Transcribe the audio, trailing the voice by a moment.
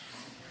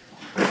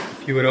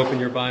If you would open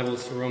your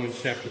Bibles to Romans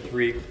chapter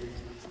 3.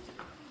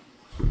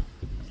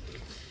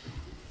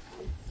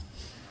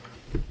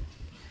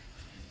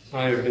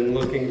 I have been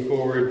looking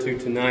forward to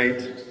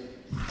tonight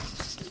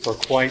for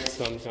quite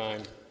some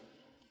time.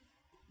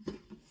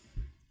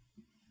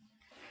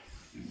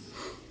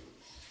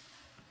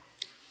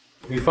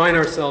 We find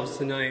ourselves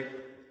tonight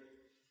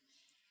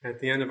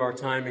at the end of our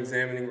time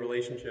examining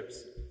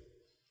relationships.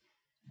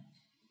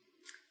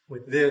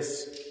 With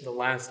this, the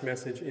last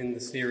message in the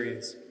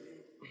series.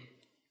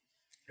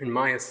 And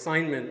my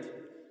assignment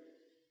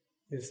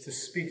is to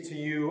speak to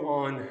you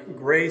on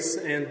grace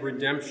and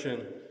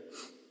redemption.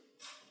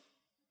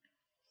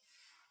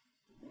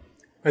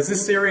 As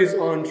this series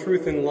on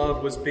truth and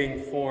love was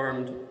being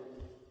formed,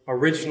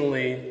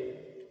 originally,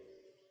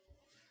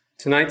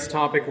 tonight's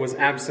topic was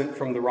absent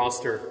from the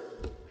roster.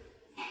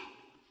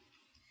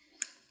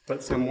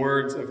 But some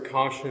words of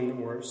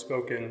caution were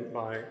spoken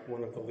by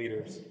one of the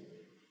leaders.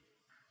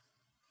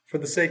 For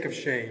the sake of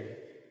shame,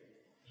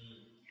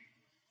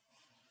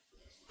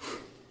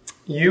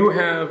 you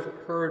have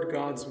heard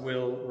God's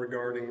will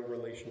regarding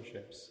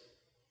relationships.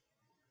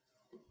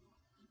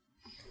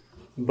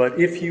 But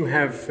if you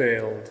have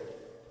failed,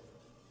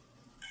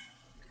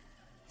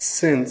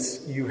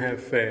 since you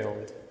have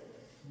failed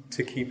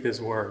to keep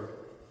his word,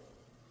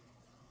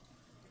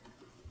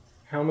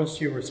 how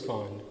must you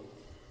respond?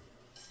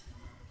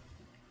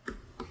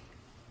 It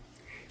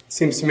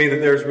seems to me that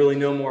there's really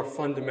no more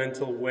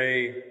fundamental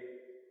way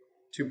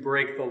to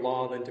break the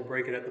law than to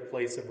break it at the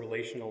place of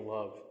relational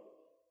love.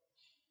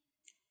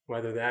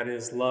 Whether that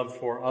is love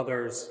for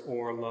others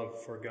or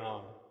love for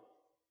God.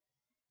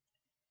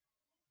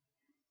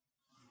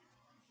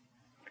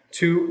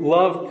 To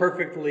love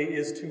perfectly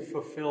is to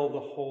fulfill the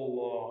whole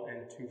law,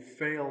 and to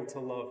fail to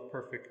love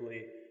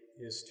perfectly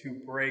is to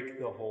break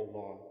the whole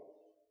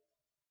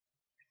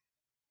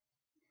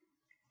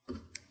law.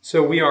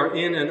 So we are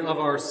in and of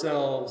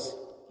ourselves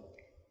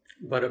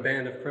but a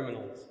band of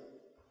criminals.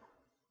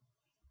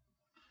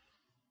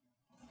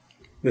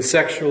 The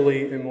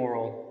sexually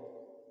immoral,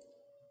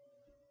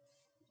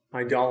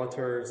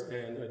 idolaters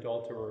and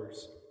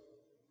adulterers.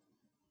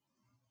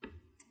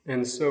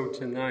 And so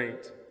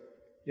tonight,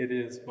 it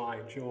is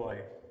my joy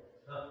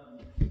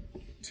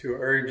to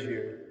urge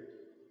you,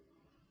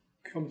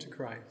 come to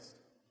Christ.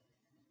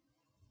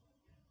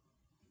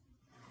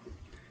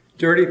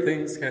 Dirty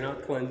things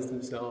cannot cleanse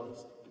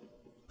themselves.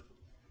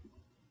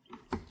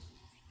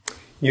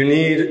 You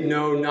need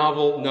no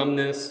novel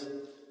numbness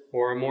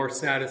or a more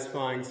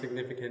satisfying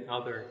significant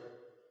other.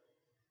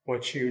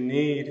 What you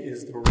need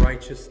is the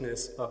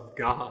righteousness of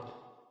God.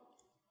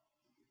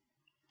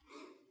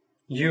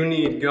 You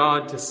need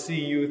God to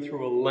see you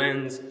through a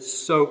lens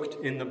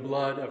soaked in the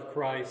blood of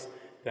Christ,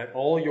 that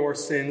all your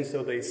sins,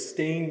 though they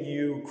stain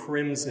you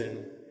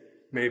crimson,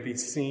 may be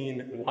seen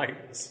white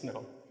as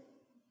snow.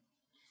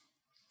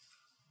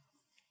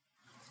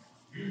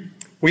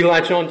 We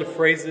latch on to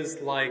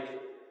phrases like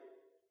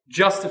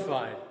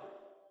justified,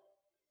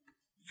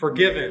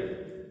 forgiven,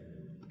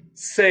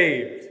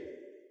 saved.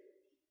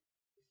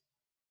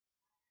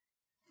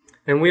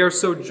 And we are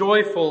so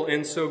joyful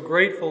and so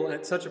grateful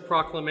at such a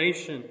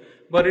proclamation,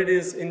 but it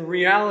is in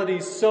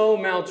reality so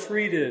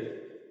maltreated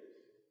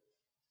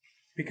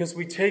because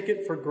we take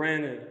it for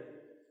granted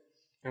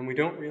and we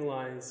don't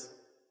realize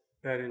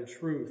that in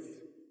truth,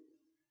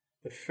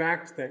 the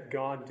fact that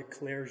God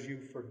declares you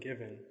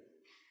forgiven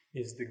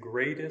is the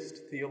greatest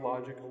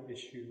theological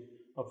issue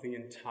of the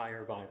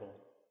entire Bible.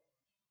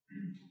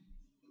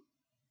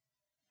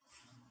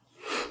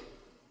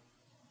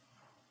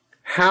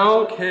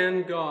 How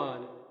can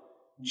God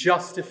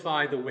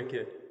justify the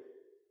wicked?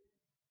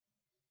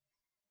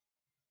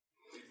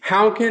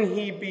 How can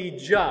he be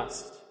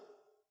just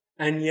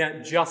and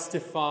yet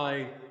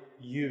justify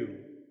you?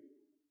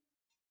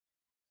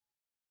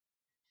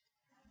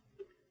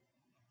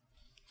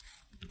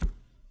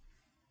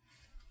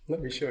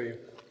 Let me show you.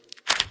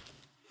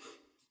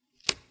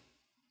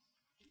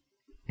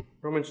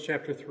 Romans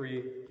chapter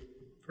 3,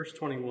 verse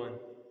 21.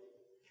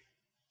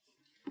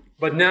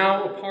 But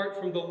now, apart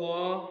from the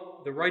law,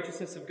 the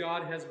righteousness of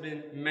God has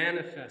been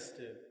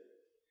manifested,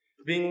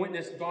 being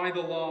witnessed by the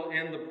law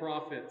and the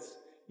prophets,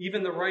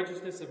 even the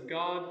righteousness of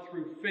God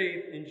through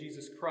faith in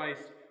Jesus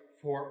Christ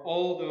for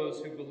all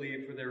those who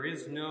believe, for there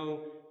is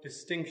no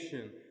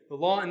distinction. The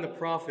law and the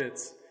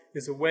prophets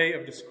is a way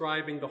of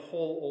describing the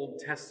whole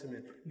Old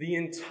Testament. The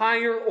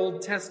entire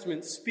Old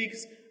Testament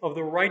speaks of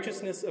the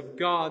righteousness of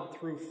God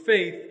through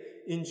faith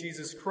in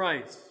Jesus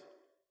Christ.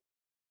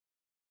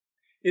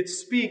 It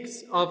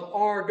speaks of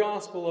our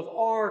gospel, of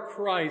our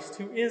Christ,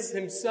 who is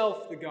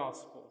himself the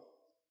gospel.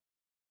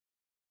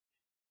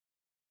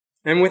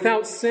 And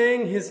without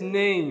saying his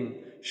name,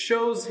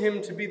 shows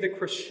him to be the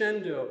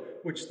crescendo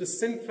which the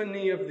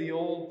symphony of the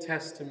Old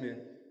Testament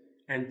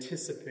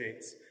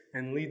anticipates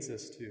and leads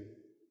us to.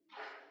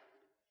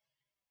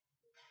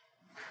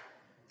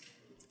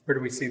 Where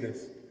do we see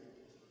this?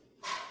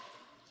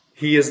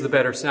 He is the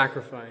better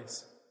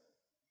sacrifice,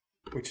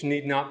 which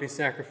need not be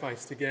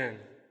sacrificed again.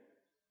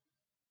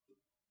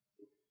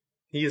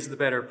 He is the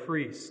better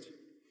priest,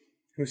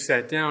 who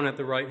sat down at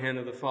the right hand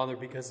of the Father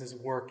because his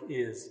work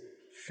is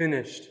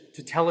finished,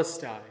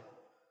 tetelestai.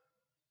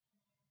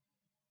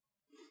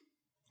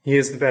 He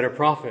is the better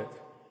prophet,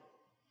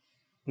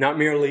 not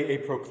merely a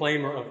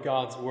proclaimer of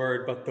God's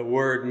word, but the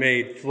Word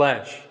made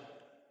flesh.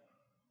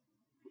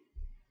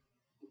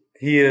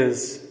 He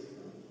is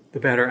the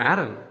better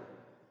Adam.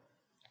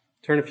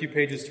 Turn a few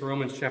pages to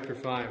Romans chapter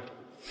 5.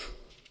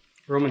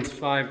 Romans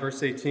 5,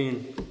 verse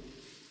 18.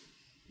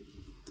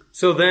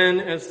 So then,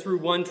 as through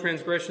one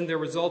transgression there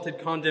resulted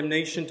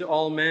condemnation to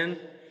all men,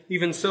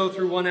 even so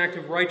through one act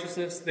of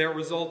righteousness there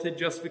resulted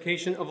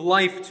justification of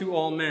life to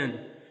all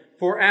men.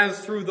 For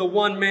as through the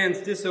one man's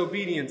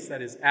disobedience,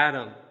 that is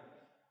Adam,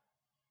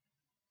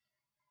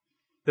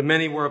 the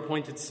many were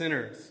appointed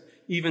sinners,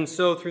 even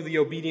so through the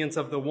obedience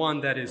of the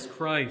one, that is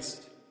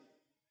Christ,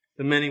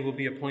 the many will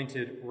be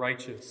appointed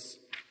righteous.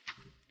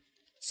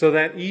 So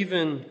that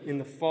even in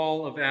the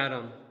fall of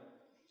Adam,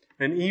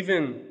 and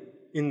even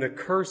in the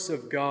curse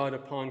of God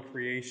upon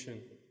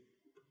creation,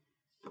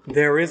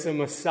 there is a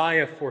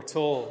Messiah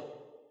foretold.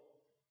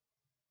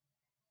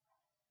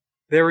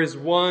 There is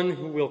one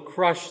who will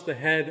crush the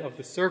head of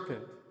the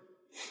serpent.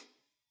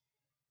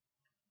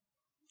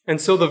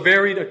 And so the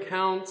varied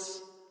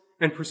accounts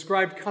and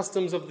prescribed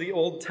customs of the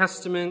Old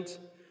Testament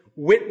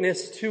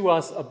witness to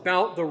us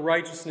about the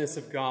righteousness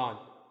of God.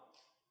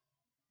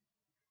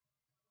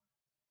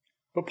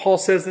 But Paul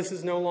says this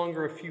is no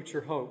longer a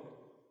future hope.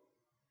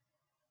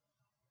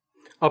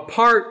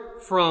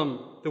 Apart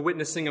from the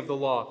witnessing of the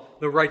law,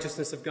 the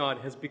righteousness of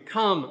God has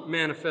become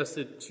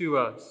manifested to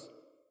us.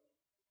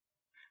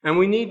 And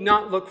we need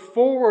not look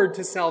forward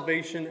to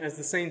salvation as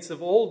the saints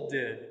of old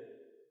did,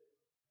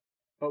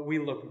 but we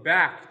look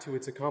back to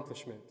its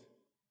accomplishment.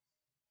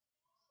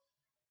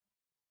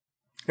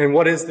 And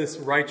what is this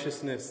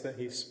righteousness that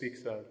he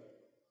speaks of?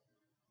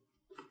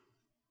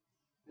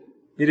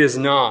 It is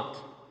not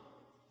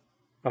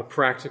a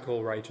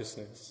practical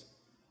righteousness.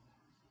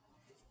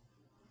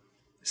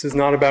 This is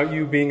not about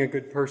you being a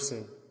good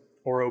person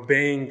or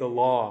obeying the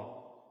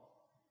law.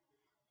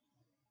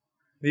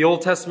 The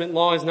Old Testament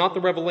law is not the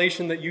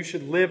revelation that you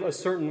should live a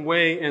certain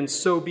way and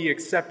so be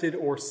accepted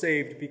or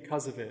saved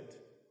because of it.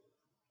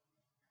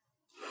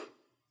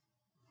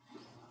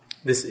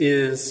 This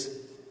is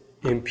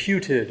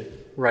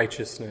imputed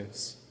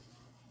righteousness.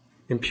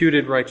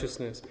 Imputed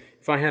righteousness.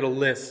 If I had a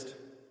list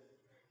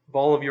of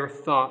all of your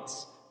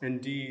thoughts and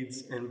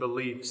deeds and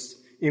beliefs,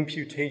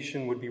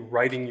 imputation would be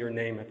writing your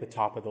name at the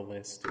top of the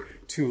list,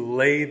 to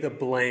lay the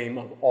blame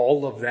of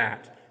all of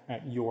that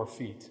at your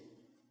feet.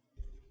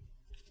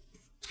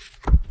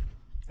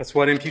 That's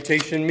what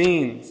imputation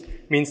means.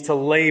 It means to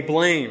lay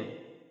blame.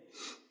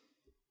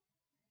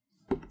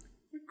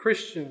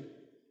 Christian,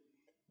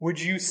 would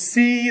you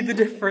see the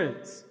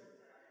difference?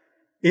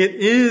 It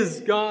is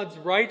God's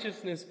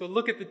righteousness, but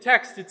look at the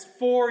text. It's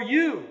for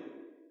you.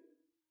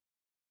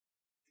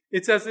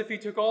 It's as if he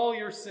took all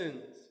your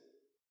sins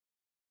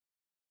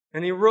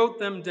and he wrote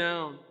them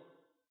down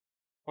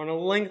on a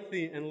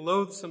lengthy and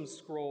loathsome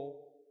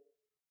scroll.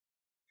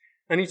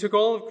 And he took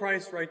all of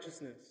Christ's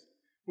righteousness,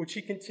 which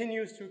he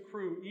continues to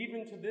accrue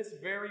even to this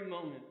very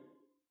moment.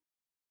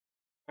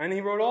 And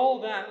he wrote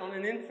all that on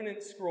an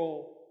infinite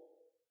scroll.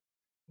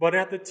 But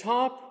at the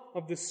top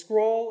of the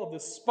scroll of the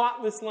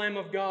spotless Lamb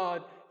of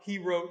God, he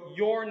wrote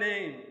your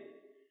name.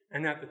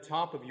 And at the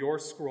top of your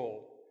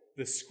scroll,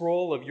 the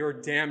scroll of your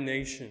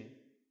damnation,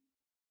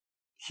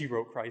 he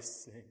wrote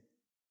Christ's name.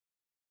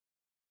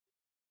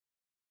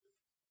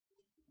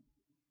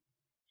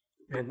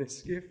 And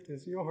this gift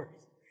is yours,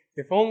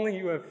 if only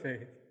you have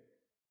faith.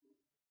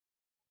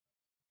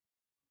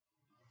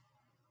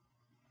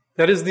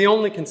 That is the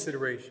only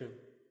consideration.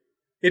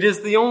 It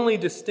is the only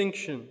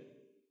distinction.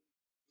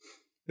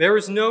 There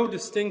is no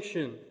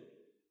distinction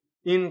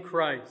in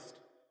Christ.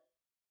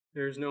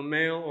 There is no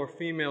male or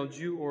female,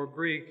 Jew or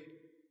Greek.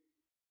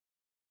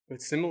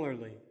 But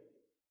similarly,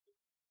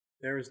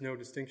 there is no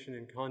distinction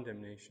in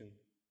condemnation.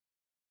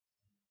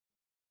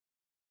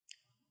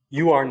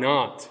 You are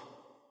not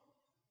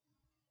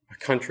a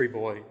country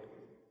boy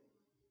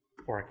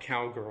or a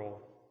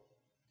cowgirl,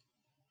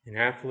 an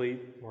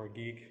athlete or a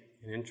geek,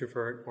 an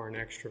introvert or an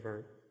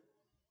extrovert.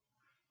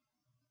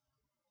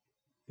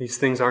 These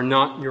things are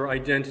not your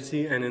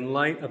identity, and in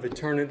light of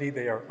eternity,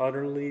 they are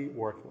utterly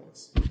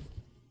worthless.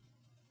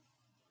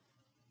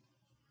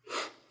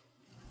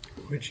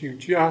 Would you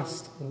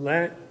just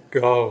let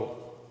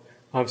go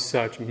of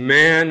such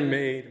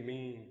man-made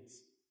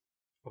means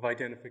of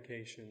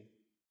identification?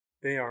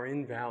 They are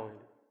invalid,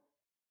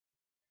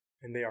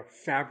 and they are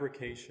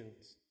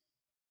fabrications,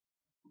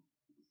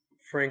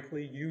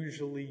 frankly,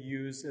 usually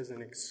used as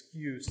an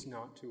excuse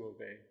not to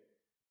obey.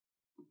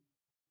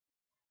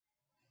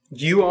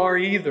 You are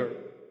either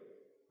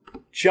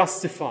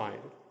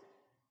justified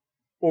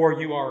or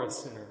you are a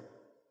sinner.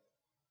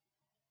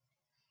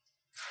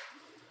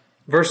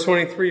 Verse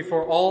 23,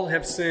 for all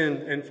have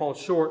sinned and fall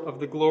short of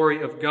the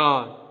glory of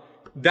God.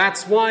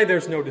 That's why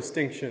there's no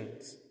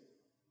distinctions.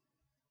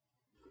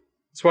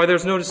 That's why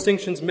there's no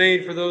distinctions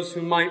made for those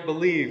who might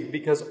believe,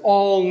 because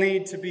all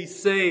need to be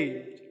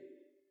saved.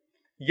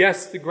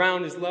 Yes, the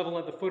ground is level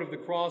at the foot of the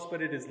cross,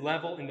 but it is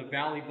level in the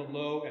valley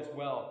below as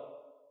well.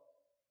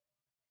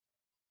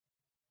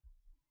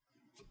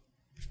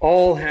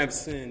 All have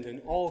sinned and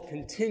all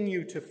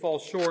continue to fall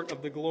short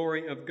of the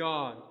glory of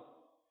God.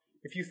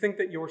 If you think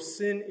that your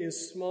sin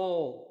is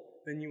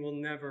small, then you will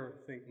never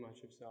think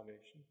much of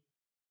salvation.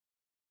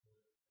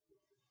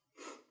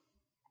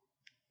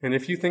 And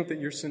if you think that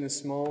your sin is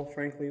small,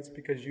 frankly, it's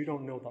because you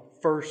don't know the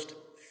first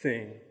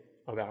thing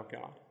about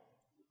God.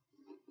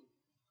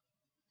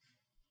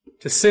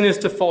 To sin is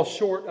to fall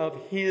short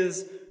of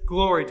His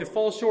glory, to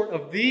fall short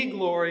of the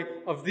glory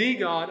of the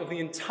God of the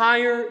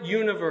entire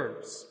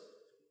universe.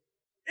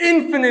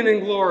 Infinite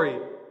in glory,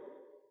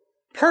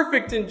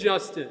 perfect in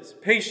justice,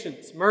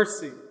 patience,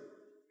 mercy.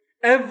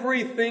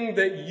 Everything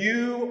that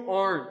you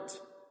aren't.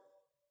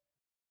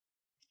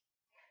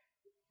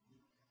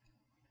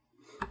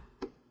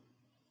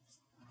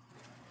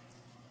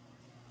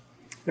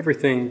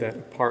 Everything that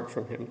apart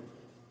from Him,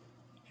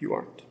 you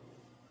aren't.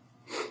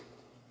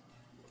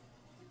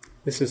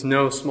 This is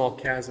no small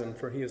chasm,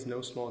 for He is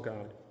no small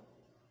God.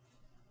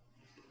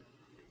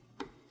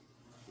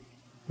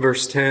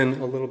 Verse 10,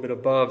 a little bit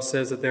above,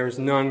 says that there is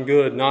none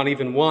good, not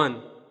even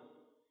one.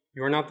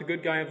 You are not the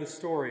good guy of the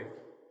story.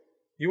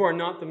 You are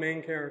not the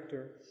main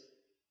character.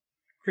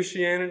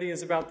 Christianity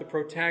is about the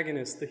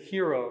protagonist, the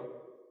hero,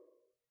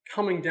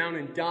 coming down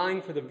and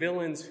dying for the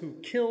villains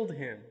who killed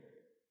him.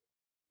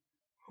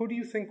 Who do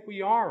you think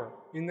we are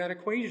in that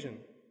equation?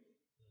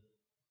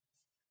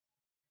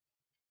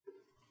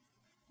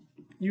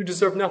 You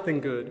deserve nothing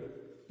good.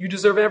 You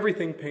deserve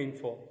everything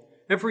painful,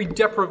 every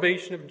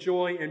deprivation of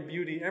joy and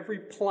beauty, every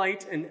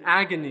plight and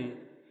agony.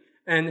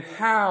 And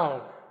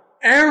how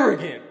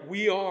arrogant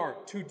we are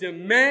to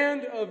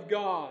demand of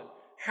God,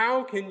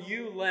 how can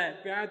you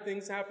let bad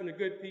things happen to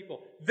good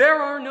people?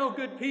 There are no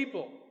good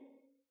people.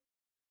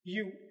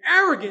 You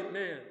arrogant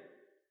man.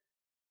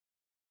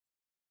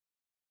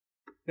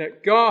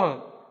 That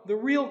God, the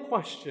real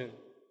question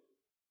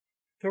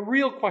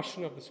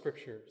of the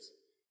Scriptures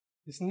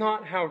is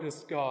not how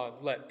does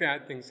God let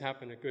bad things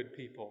happen to good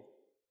people.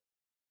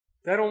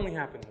 That only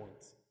happened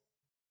once.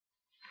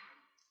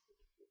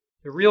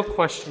 The real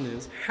question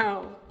is,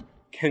 how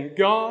can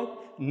God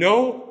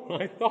know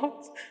my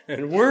thoughts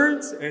and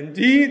words and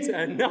deeds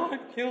and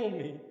not kill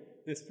me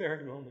this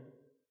very moment?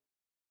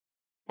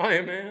 I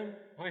am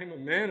a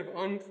man of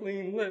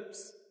unclean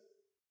lips.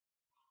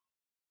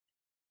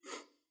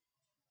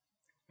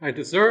 I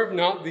deserve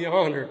not the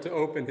honor to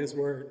open His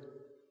word.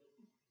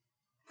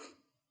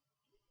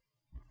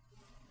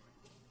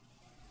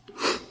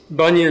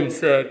 Bunyan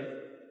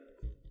said,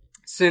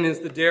 sin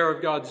is the dare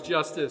of God's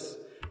justice,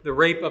 the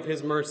rape of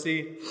His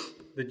mercy,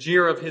 the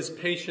jeer of His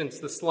patience,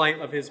 the slight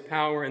of His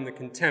power, and the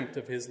contempt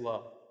of His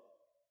love.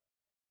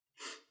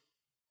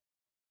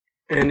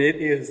 And it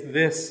is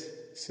this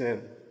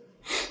sin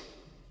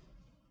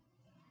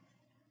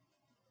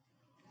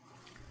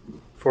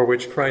for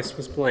which Christ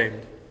was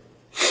blamed.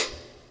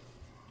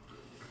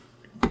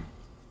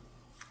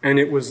 And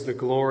it was the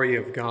glory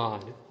of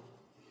God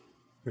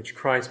which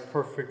Christ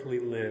perfectly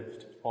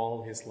lived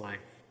all His life,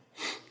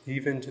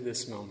 even to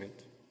this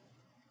moment,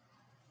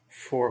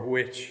 for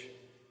which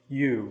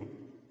you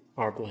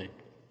are blamed.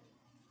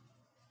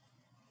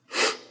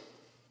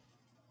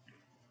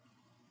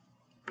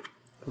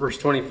 Verse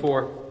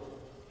 24,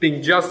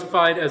 being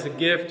justified as a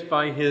gift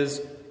by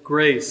His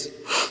grace.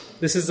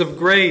 This is of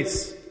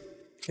grace.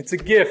 It's a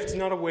gift,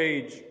 not a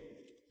wage.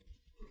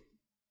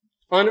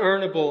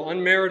 Unearnable,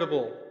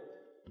 unmeritable.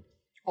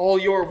 All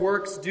your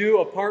works do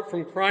apart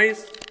from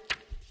Christ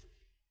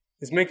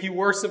is make you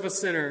worse of a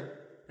sinner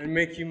and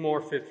make you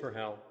more fit for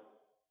hell.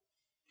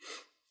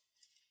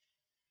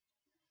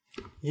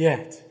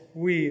 Yet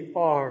we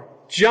are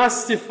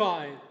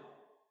justified.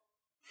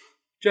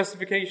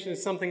 Justification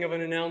is something of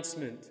an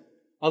announcement,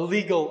 a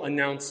legal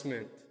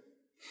announcement.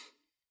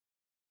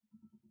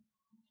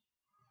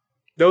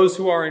 Those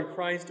who are in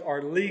Christ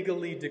are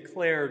legally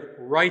declared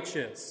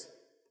righteous,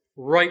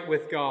 right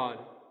with God.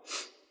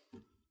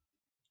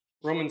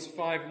 Romans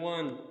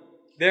 5:1,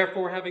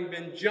 therefore, having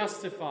been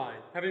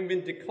justified, having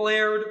been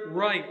declared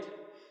right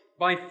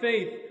by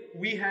faith,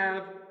 we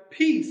have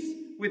peace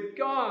with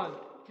God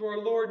through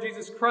our Lord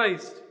Jesus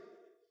Christ.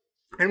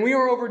 And we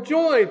are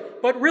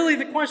overjoyed. But really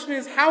the question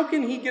is, how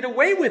can He get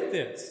away with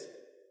this?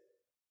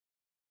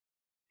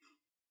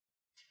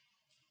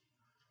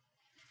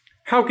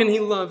 How can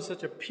He love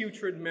such a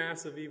putrid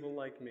mass of evil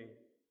like me?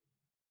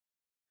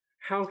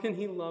 How can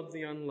He love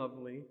the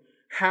unlovely?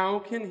 How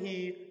can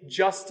He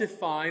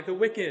justify the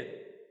wicked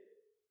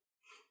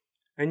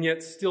and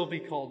yet still be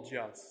called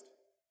just?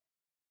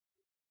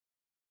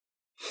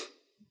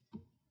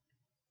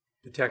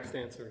 The text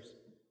answers.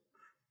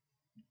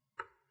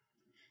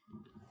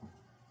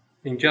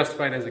 Being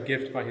justified as a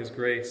gift by His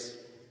grace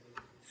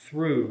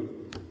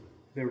through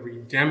the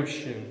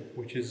redemption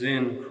which is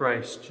in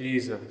Christ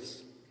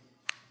Jesus.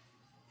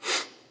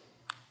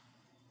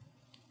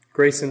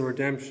 Grace and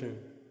redemption.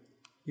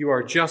 You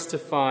are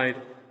justified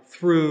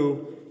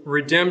through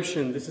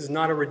redemption. This is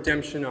not a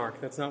redemption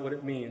arc. That's not what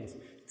it means.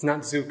 It's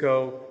not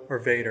Zuko or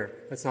Vader.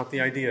 That's not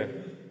the idea.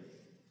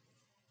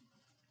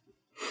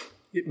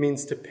 It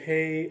means to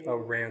pay a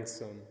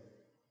ransom,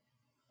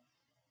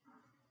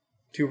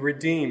 to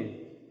redeem,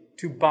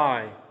 to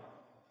buy.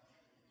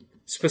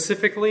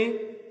 Specifically,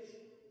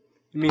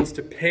 it means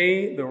to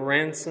pay the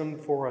ransom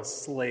for a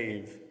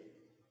slave.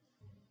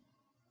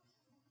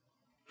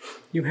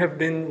 You have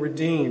been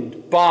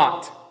redeemed,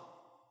 bought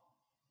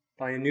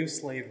by a new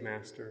slave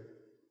master.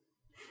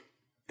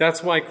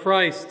 That's why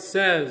Christ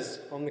says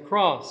on the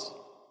cross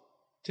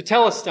to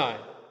Telestai,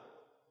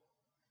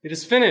 it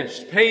is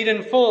finished, paid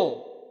in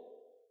full.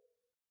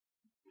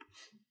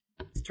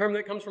 It's a term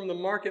that comes from the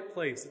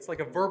marketplace. It's like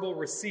a verbal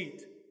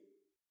receipt.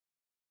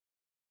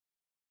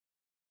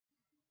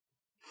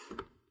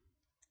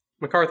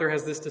 MacArthur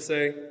has this to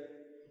say: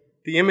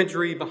 the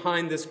imagery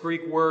behind this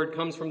Greek word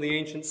comes from the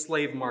ancient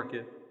slave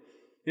market.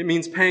 It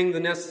means paying the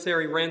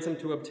necessary ransom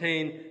to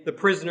obtain the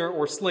prisoner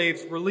or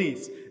slave's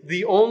release.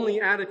 The only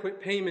adequate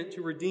payment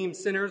to redeem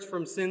sinners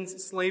from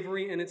sin's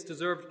slavery and its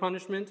deserved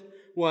punishment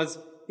was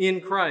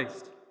in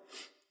Christ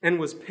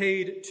and was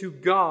paid to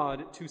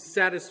God to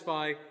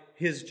satisfy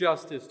his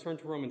justice. Turn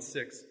to Romans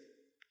 6.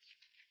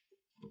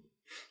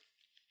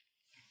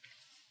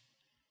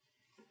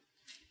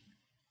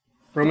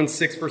 Romans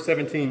 6, verse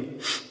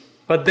 17.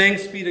 But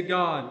thanks be to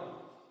God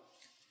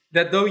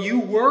that though you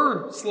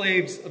were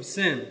slaves of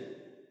sin,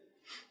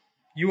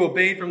 you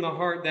obeyed from the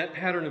heart that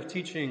pattern of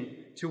teaching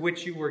to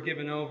which you were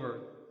given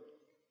over.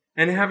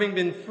 And having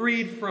been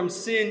freed from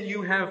sin,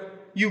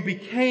 you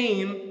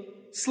became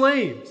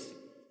slaves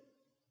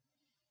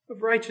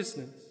of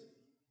righteousness.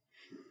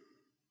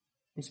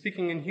 I'm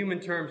speaking in human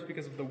terms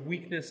because of the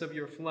weakness of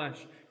your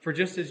flesh. For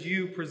just as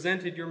you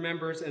presented your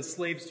members as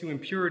slaves to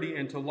impurity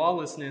and to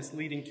lawlessness,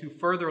 leading to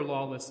further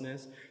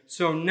lawlessness,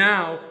 so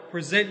now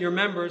present your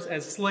members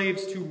as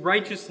slaves to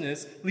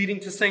righteousness, leading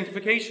to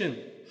sanctification.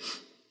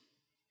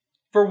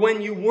 For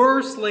when you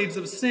were slaves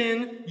of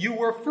sin, you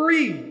were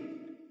free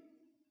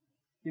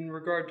in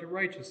regard to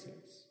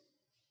righteousness.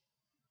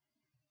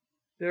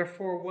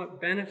 Therefore, what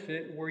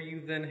benefit were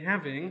you then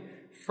having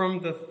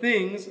from the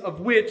things of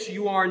which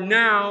you are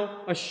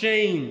now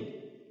ashamed?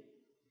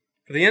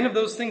 For the end of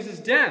those things is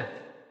death.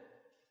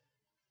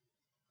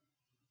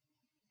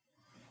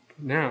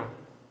 But now,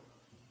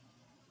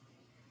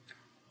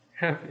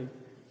 having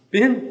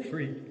been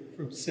freed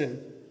from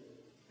sin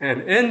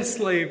and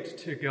enslaved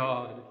to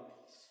God,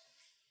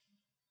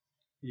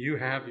 you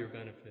have your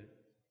benefit,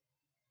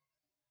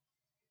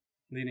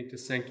 leading to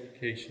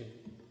sanctification,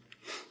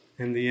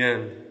 and the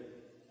end,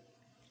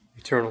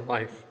 eternal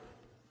life.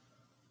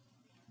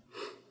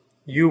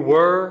 You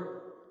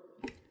were,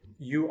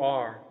 you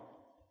are,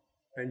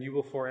 and you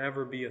will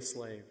forever be a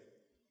slave.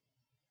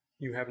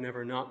 You have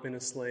never not been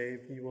a slave.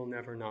 You will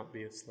never not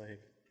be a slave.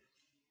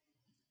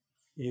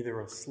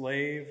 Either a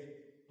slave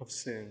of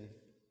sin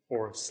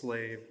or a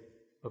slave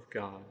of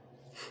God.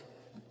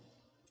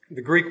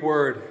 The Greek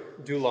word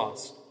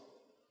doulos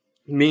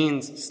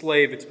means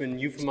slave. It's been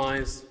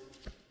euphemized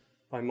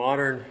by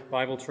modern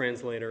Bible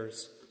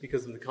translators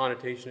because of the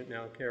connotation it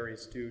now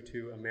carries due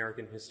to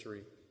American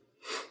history.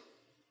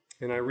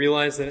 And I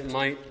realize that it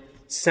might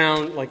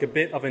sound like a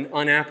bit of an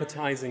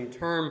unappetizing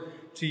term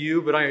to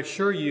you, but I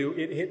assure you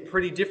it hit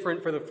pretty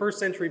different for the first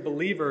century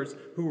believers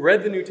who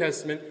read the New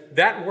Testament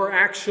that were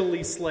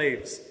actually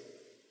slaves.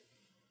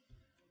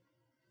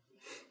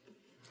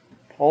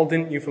 Paul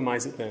didn't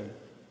euphemize it then.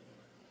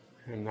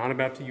 I'm not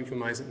about to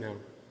euphemize it now.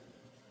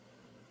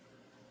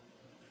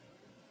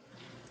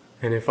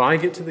 And if I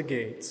get to the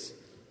gates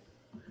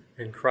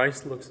and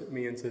Christ looks at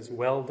me and says,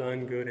 "Well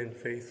done, good and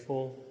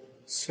faithful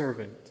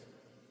servant,"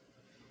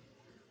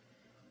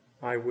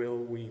 I will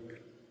weep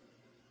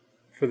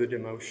for the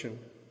demotion.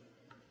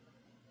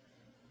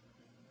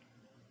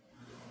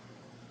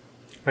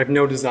 I have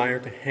no desire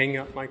to hang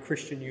up my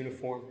Christian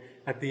uniform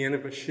at the end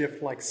of a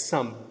shift like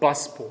some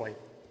busboy.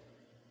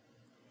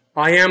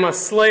 I am a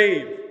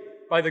slave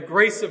by the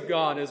grace of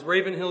God. As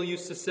Ravenhill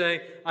used to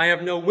say, I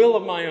have no will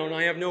of my own.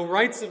 I have no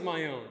rights of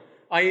my own.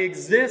 I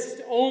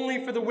exist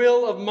only for the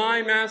will of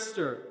my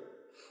master.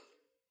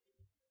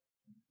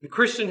 The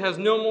Christian has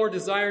no more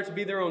desire to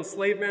be their own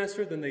slave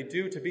master than they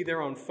do to be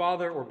their own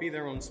father or be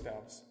their own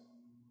spouse.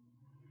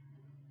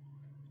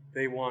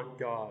 They want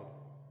God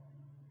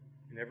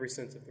in every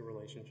sense of the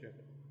relationship.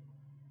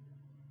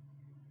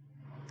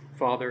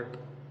 Father,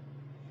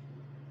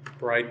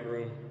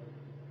 bridegroom,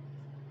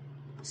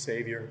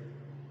 Savior,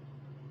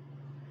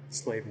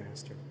 slave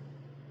master.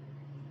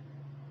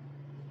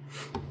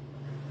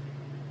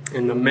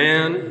 And the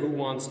man who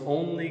wants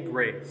only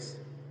grace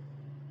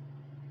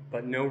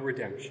but no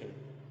redemption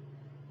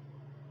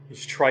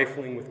is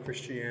trifling with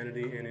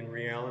Christianity and in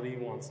reality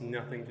wants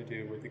nothing to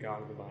do with the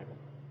God of the Bible.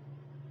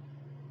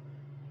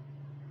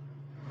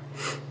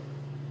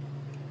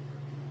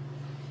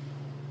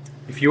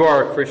 If you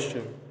are a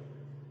Christian,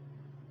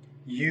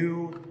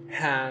 you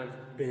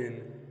have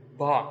been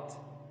bought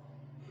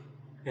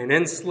and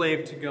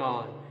enslaved to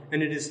God.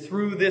 And it is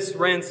through this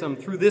ransom,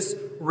 through this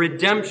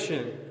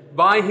redemption,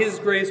 by his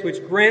grace,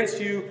 which grants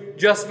you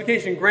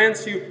justification,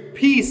 grants you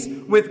peace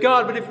with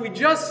God. But if we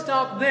just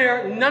stop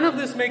there, none of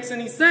this makes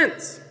any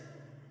sense.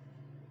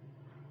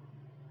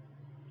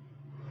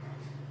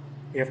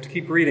 You have to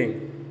keep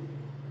reading.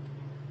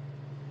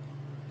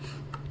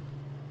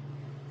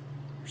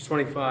 Verse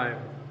 25.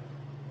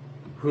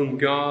 Whom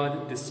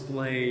God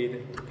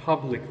displayed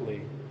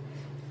publicly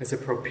as a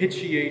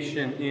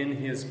propitiation in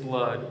his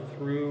blood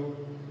through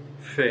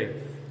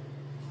faith.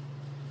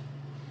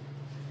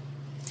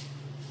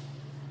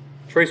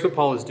 Trace what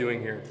Paul is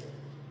doing here.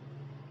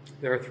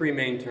 There are three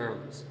main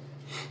terms: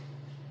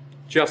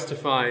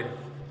 justified,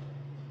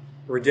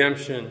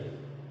 redemption,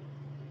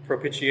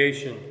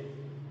 propitiation.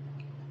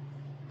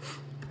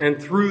 And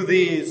through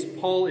these,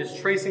 Paul is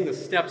tracing the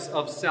steps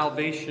of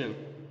salvation.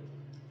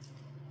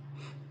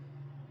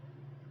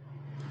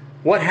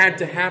 What had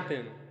to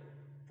happen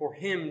for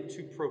him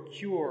to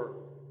procure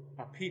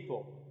a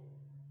people?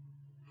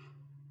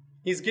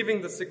 He's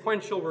giving the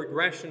sequential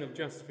regression of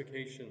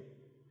justification.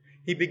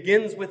 He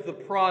begins with the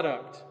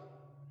product,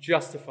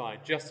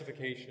 justified,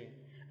 justification,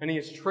 and he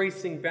is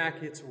tracing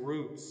back its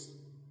roots.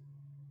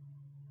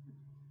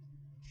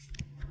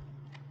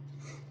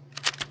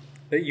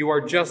 That you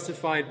are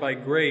justified by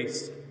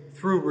grace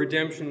through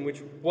redemption,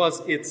 which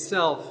was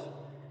itself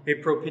a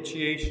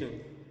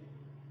propitiation.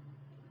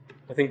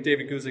 I think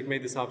David Guzik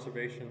made this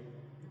observation.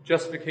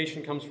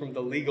 Justification comes from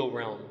the legal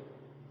realm.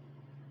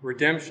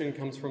 Redemption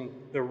comes from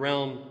the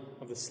realm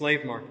of the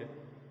slave market.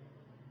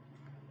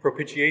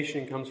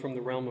 Propitiation comes from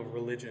the realm of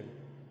religion.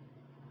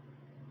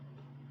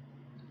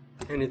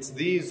 And it's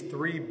these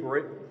three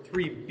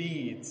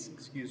beads,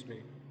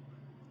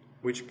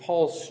 which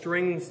Paul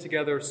strings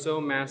together so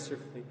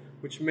masterfully,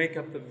 which make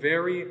up the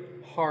very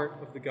heart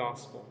of the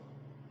gospel.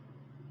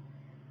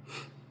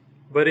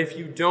 But if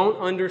you don't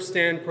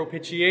understand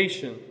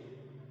propitiation,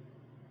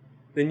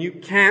 then you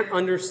can't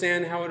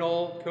understand how it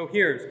all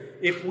coheres.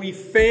 If we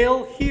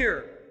fail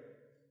here,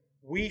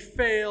 we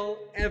fail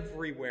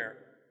everywhere.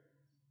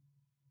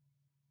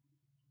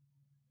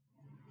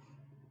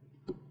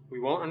 We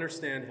won't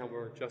understand how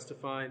we're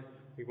justified.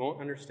 We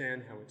won't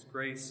understand how it's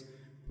grace.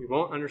 We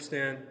won't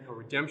understand how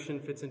redemption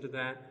fits into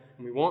that.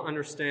 And we won't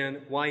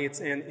understand why it's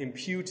an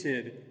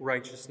imputed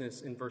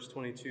righteousness in verse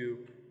 22,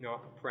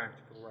 not a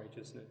practical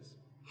righteousness.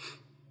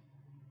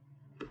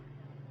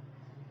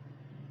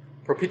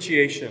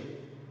 Propitiation,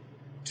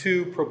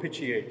 to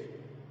propitiate,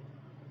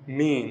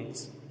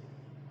 means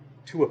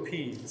to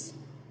appease,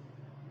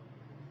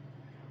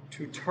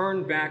 to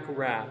turn back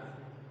wrath,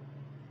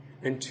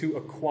 and to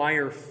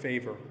acquire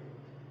favor.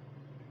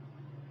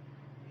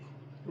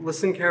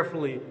 Listen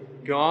carefully.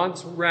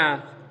 God's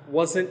wrath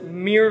wasn't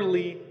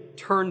merely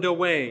turned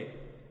away.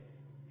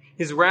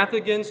 His wrath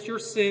against your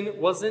sin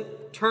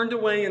wasn't turned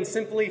away and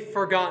simply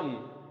forgotten.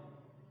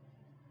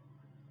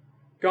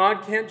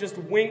 God can't just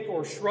wink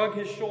or shrug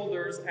his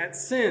shoulders at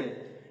sin.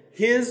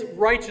 His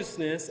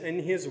righteousness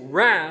and his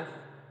wrath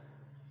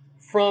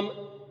from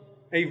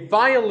a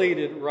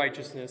violated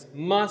righteousness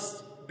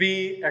must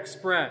be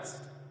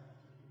expressed.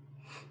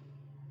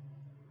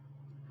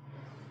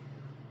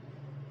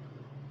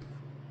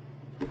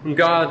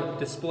 God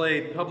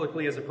displayed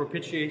publicly as a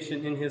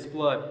propitiation in his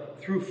blood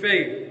through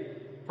faith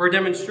for a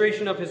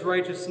demonstration of his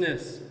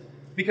righteousness,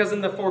 because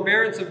in the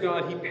forbearance of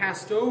God he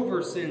passed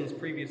over sins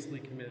previously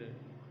committed.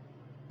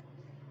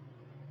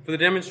 For the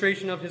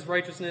demonstration of his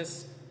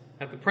righteousness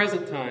at the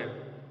present time,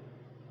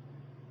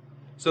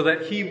 so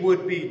that he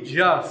would be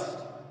just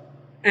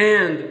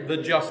and the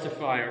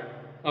justifier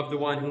of the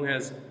one who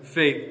has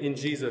faith in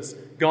Jesus.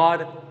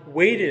 God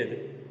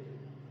waited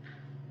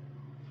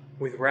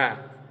with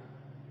wrath.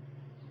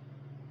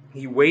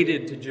 He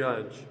waited to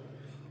judge.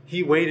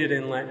 He waited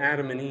and let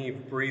Adam and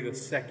Eve breathe a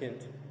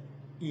second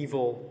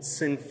evil,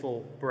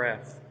 sinful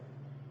breath.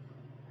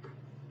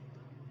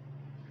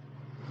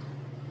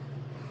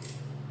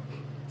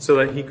 So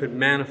that he could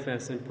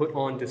manifest and put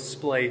on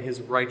display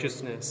his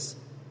righteousness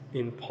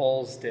in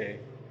Paul's day.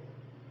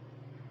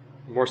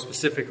 More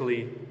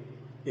specifically,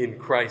 in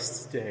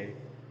Christ's day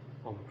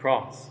on the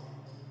cross.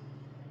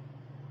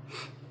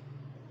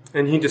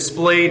 And he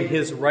displayed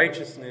his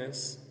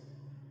righteousness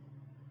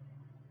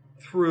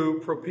through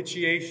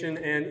propitiation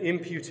and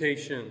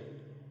imputation.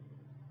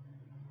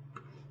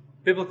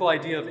 Biblical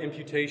idea of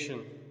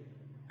imputation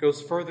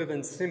goes further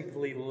than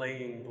simply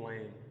laying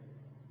blame.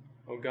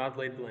 Oh, God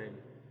laid blame.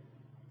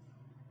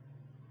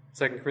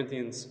 2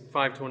 Corinthians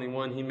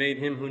 5:21, he made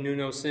him who knew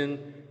no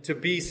sin to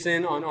be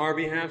sin on our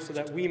behalf so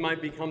that we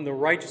might become the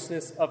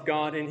righteousness of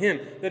God in him.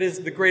 That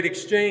is the great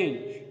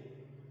exchange.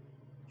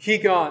 He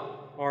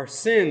got our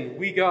sin.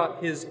 We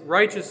got his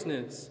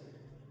righteousness.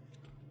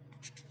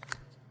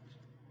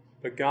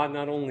 But God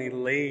not only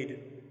laid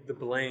the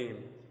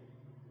blame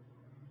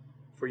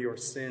for your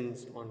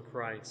sins on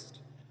Christ,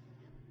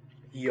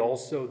 he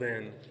also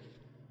then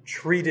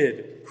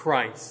treated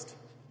Christ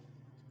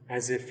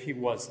as if he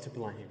was to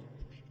blame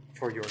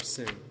for your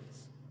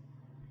sins.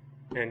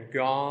 And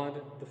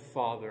God the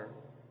Father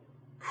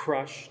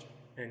crushed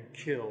and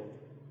killed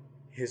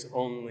his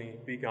only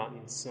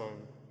begotten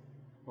Son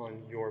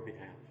on your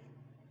behalf.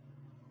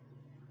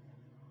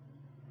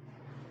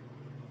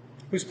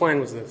 Whose plan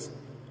was this?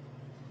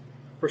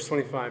 Verse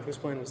 25, whose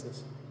plan was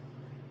this?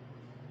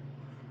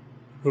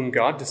 Whom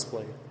God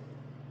displayed.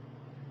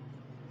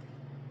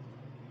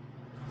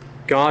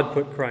 God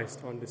put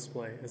Christ on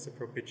display as a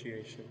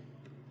propitiation.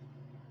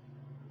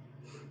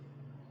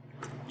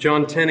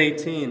 John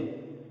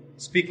 10:18,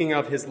 speaking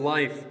of his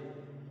life,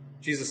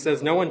 Jesus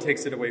says, "No one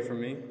takes it away from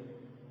me,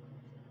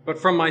 but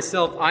from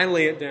myself I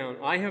lay it down.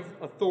 I have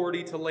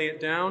authority to lay it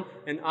down,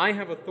 and I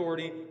have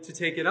authority to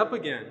take it up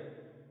again."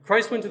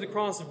 Christ went to the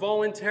cross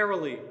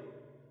voluntarily.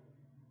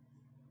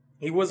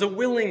 He was a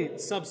willing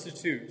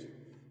substitute.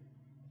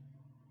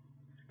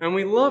 And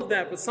we love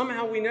that, but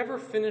somehow we never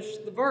finish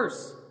the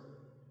verse.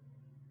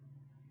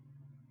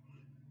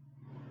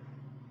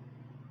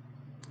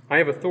 I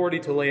have authority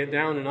to lay it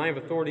down, and I have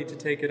authority to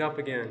take it up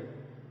again.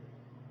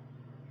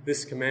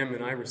 This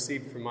commandment I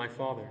received from my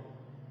Father.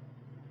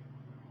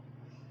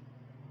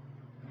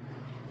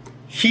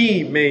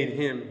 He made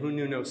him who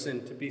knew no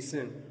sin to be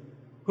sin.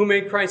 Who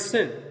made Christ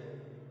sin?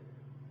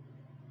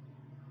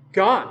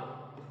 God.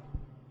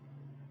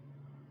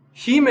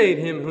 He made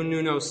him who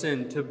knew no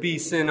sin to be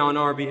sin on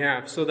our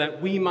behalf, so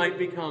that we might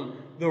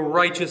become the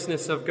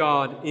righteousness of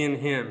God in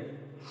him.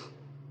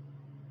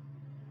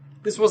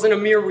 This wasn't a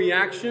mere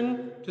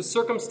reaction to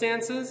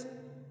circumstances.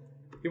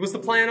 It was the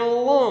plan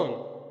all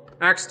along.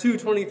 Acts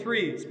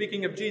 2:23,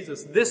 speaking of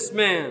Jesus, this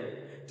man,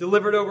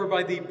 delivered over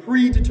by the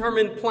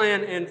predetermined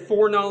plan and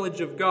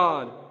foreknowledge of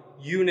God,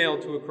 you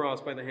nailed to a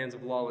cross by the hands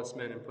of lawless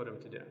men and put him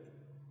to death.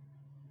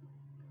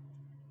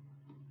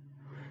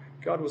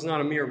 God was not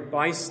a mere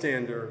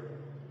bystander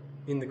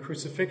in the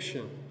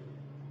crucifixion.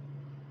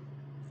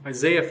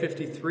 Isaiah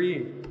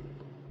 53,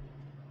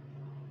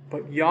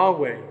 but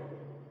Yahweh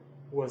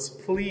was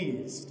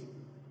pleased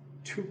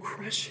to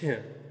crush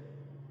him.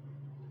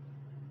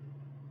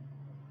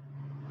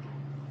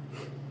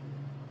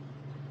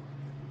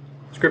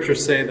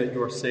 Scriptures say that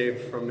you are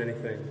saved from many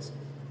things.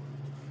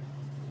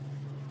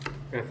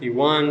 Matthew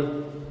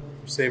 1,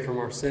 we're saved from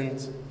our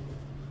sins.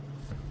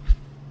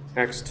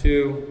 Acts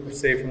 2, we're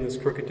saved from this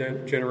crooked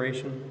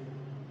generation.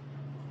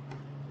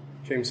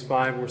 James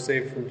 5, we're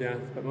saved from death.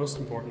 But most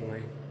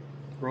importantly,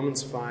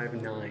 Romans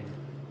 5:9,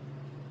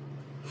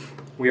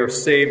 we are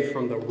saved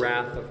from the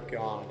wrath of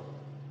God.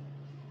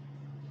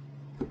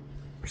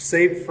 We're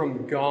saved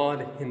from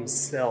God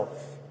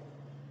himself.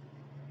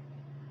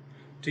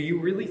 Do you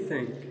really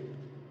think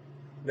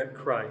that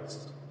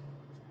Christ,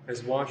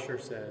 as Washer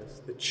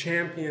says, the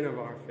champion of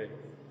our faith,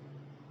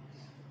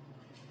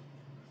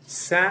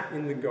 sat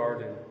in the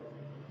garden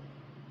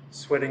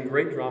sweating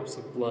great drops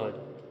of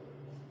blood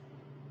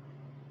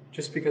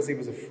just because he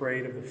was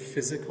afraid of the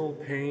physical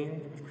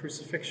pain of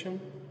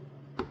crucifixion?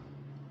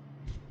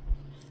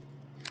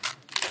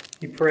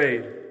 He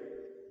prayed,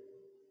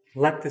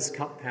 "Let this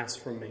cup pass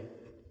from me."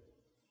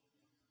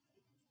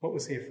 What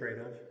was he afraid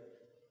of?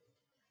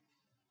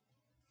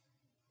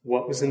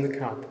 What was in the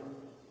cup?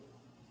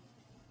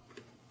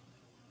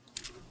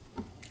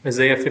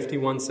 Isaiah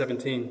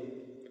 51:17.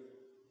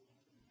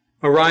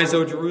 Arise,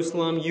 O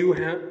Jerusalem, you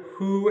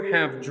who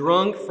have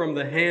drunk from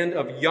the hand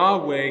of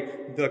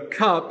Yahweh the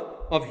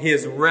cup of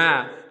his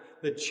wrath,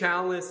 the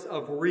chalice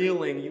of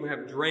reeling you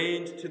have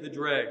drained to the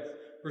dregs.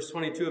 Verse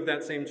 22 of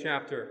that same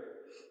chapter.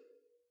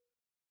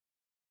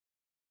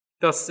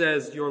 Thus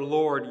says your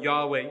Lord,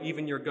 Yahweh,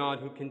 even your God,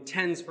 who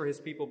contends for his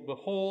people.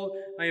 Behold,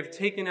 I have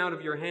taken out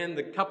of your hand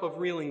the cup of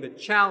reeling, the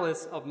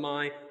chalice of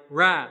my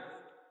wrath.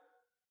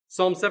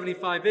 Psalm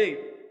 75:8.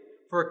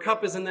 For a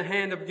cup is in the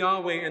hand of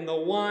Yahweh, and the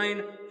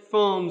wine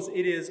foams.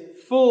 It is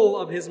full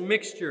of his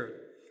mixture.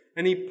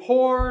 And he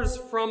pours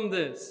from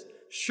this.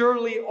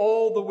 Surely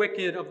all the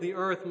wicked of the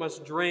earth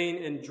must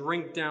drain and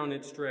drink down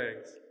its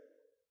dregs.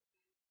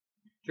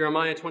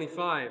 Jeremiah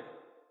 25.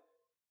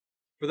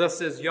 For thus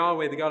says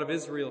Yahweh, the God of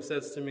Israel,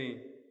 says to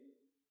me,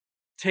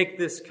 take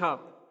this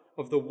cup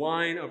of the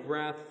wine of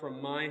wrath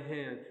from my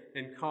hand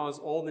and cause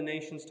all the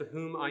nations to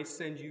whom I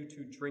send you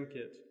to drink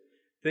it.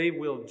 They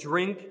will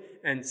drink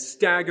and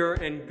stagger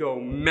and go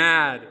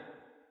mad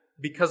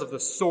because of the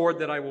sword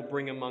that I will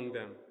bring among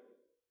them.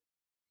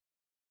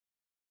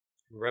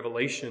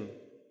 Revelation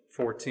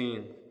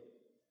 14.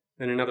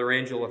 Then another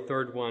angel, a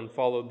third one,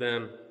 followed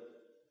them,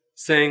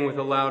 saying with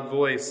a loud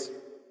voice,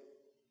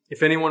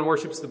 if anyone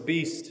worships the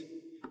beast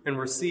and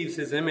receives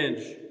his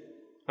image,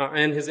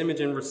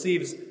 and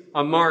receives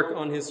a mark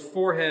on his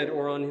forehead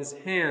or on his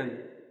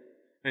hand,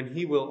 and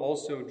he will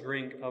also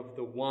drink of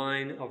the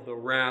wine of the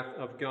wrath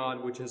of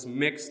God, which is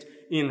mixed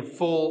in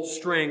full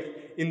strength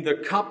in the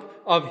cup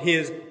of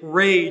his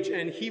rage,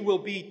 and he will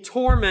be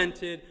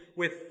tormented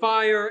with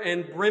fire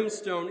and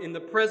brimstone in the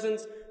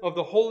presence of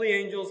the holy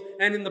angels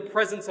and in the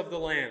presence of the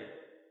Lamb.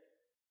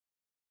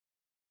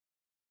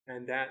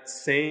 And that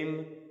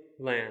same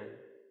Lamb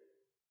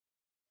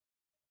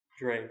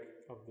drank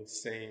of the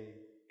same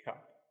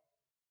cup.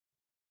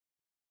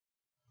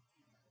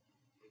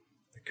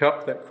 The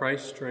cup that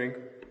Christ drank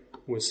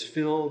was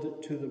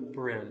filled to the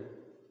brim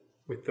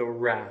with the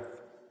wrath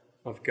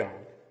of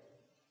God.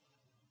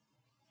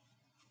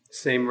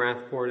 Same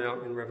wrath poured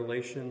out in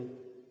Revelation,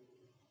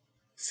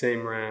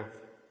 same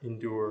wrath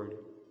endured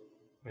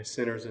by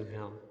sinners in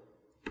hell.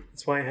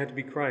 That's why it had to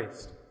be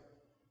Christ.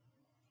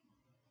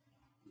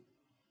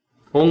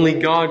 Only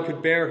God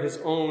could bear his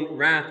own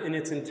wrath in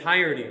its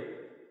entirety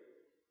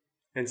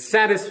and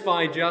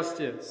satisfy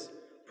justice,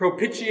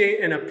 propitiate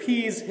and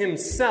appease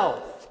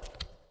himself.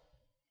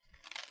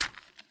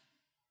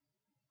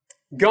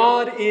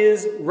 God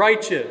is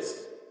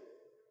righteous,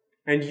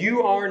 and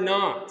you are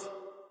not.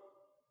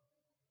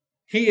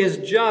 He is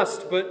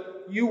just,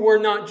 but you were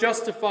not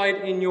justified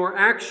in your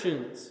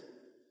actions.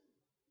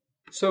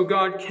 So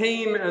God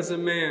came as a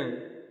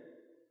man,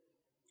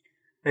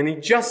 and he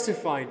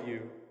justified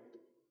you.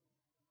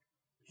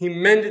 He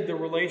mended the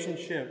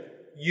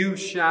relationship you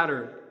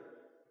shattered.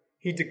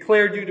 He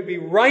declared you to be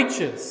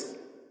righteous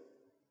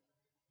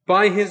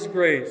by his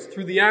grace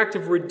through the act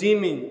of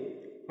redeeming,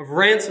 of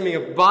ransoming,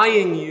 of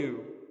buying you.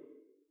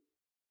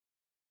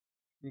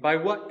 And by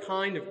what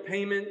kind of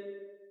payment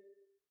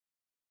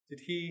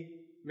did he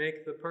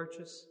make the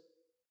purchase?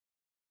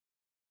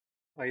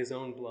 By his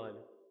own blood.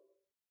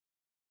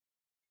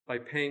 By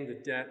paying the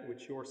debt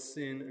which your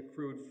sin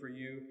accrued for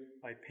you,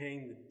 by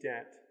paying the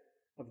debt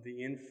of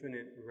the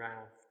infinite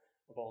wrath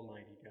of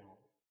Almighty God.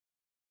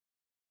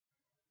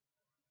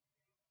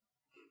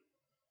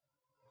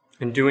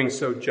 And doing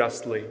so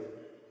justly,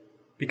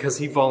 because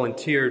he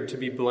volunteered to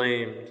be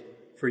blamed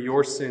for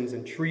your sins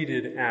and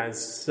treated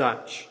as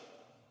such.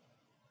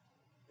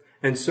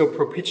 And so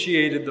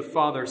propitiated the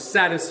Father,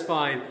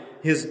 satisfied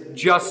his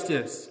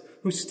justice,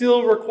 who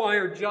still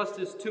required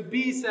justice to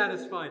be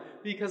satisfied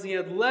because he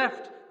had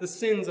left the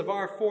sins of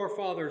our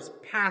forefathers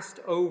passed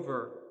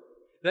over,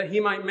 that he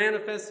might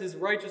manifest his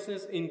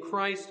righteousness in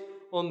Christ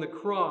on the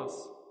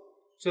cross,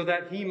 so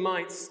that he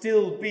might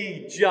still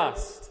be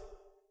just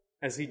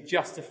as he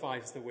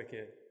justifies the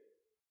wicked.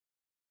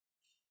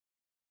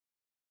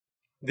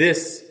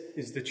 This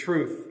is the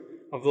truth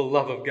of the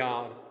love of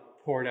God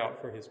poured out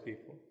for his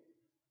people.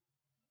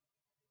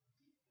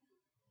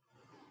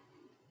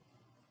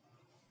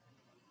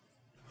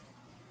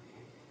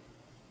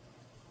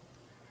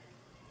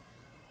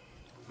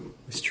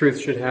 This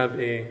truth should have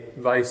a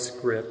vice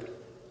grip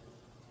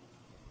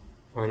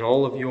on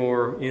all of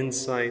your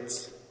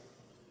insights,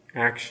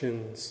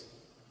 actions,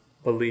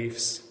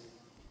 beliefs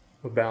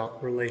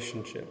about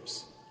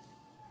relationships.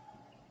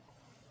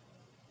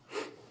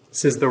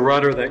 This is the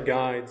rudder that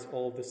guides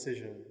all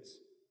decisions.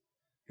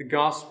 The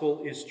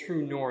gospel is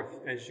true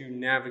north as you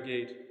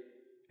navigate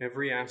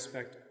every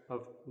aspect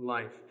of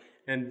life.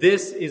 And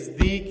this is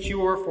the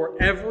cure for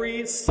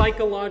every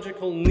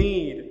psychological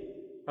need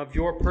of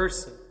your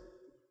person.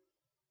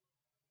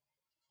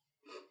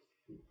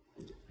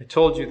 I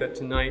told you that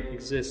tonight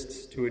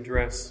exists to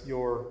address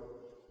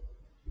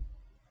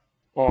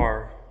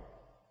our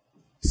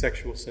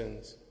sexual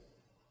sins.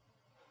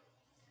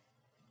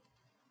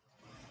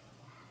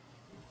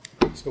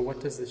 So what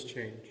does this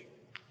change?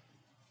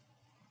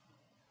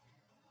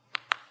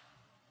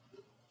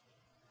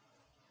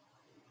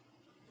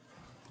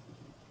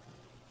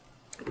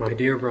 My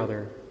dear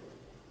brother,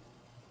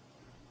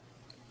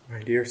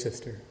 my dear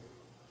sister,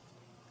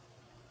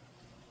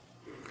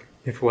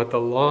 if what the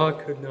law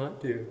could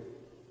not do,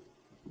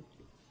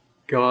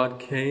 God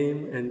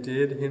came and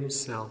did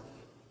himself.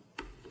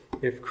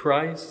 If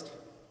Christ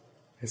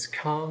has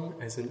come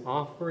as an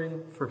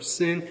offering for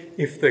sin,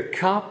 if the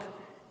cup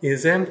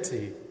is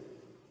empty,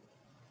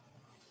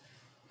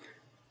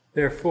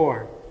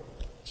 therefore,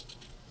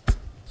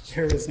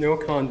 there is no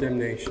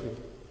condemnation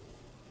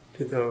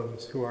to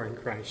those who are in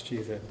Christ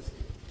Jesus.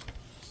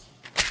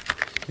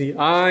 The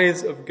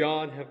eyes of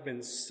God have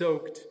been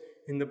soaked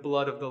in the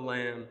blood of the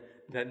Lamb,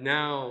 that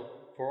now,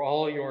 for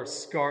all your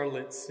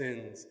scarlet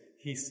sins,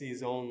 he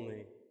sees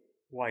only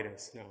white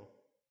as snow.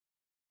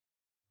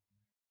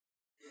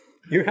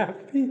 You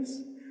have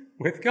peace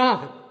with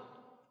God.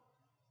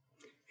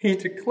 He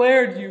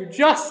declared you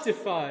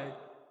justified,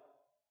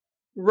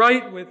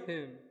 right with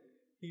him.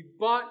 He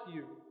bought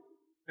you,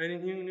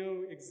 and you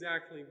knew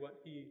exactly what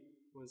he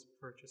was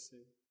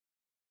purchasing.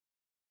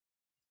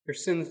 Your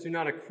sins do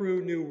not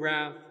accrue new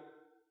wrath.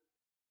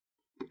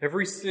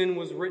 Every sin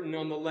was written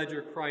on the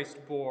ledger Christ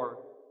bore,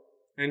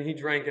 and he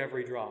drank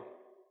every drop.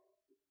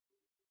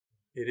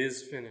 It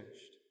is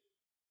finished.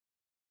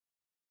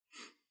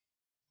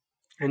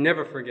 And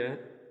never forget,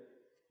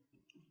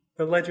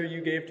 the ledger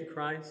you gave to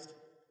Christ,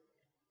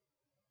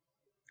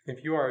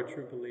 if you are a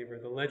true believer,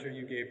 the ledger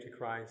you gave to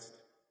Christ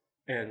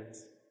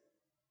ends.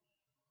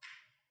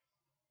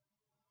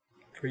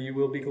 For you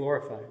will be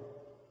glorified.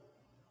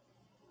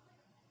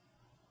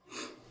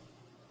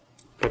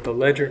 But the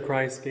ledger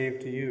Christ gave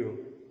to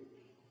you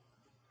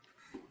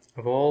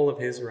of all of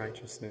his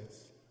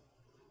righteousness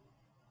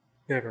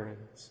never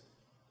ends.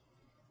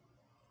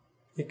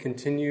 He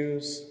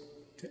continues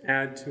to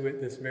add to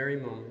it this very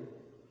moment.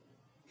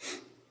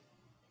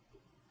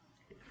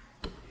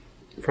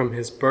 From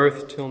his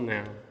birth till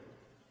now,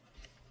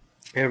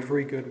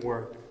 every good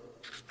work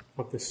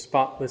of the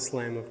spotless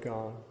Lamb of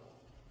God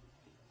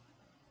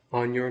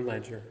on your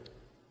ledger,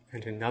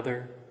 and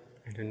another,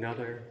 and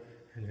another,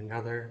 and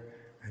another,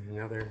 and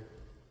another.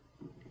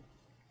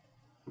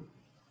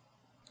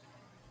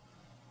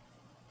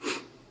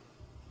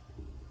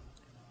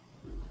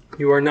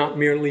 You are not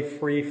merely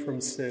free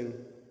from sin.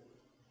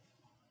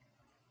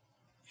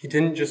 He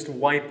didn't just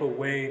wipe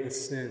away the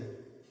sin.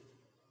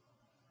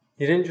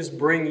 He didn't just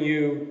bring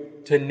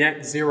you to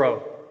net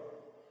zero.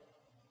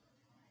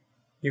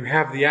 You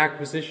have the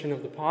acquisition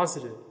of the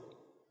positive.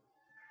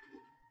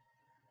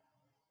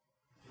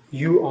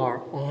 You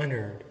are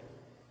honored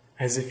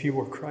as if you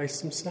were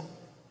Christ himself.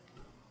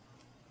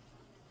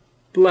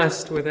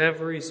 Blessed with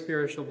every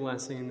spiritual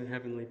blessing in the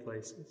heavenly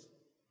places.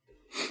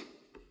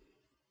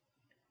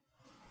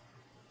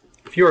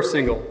 If you are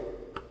single,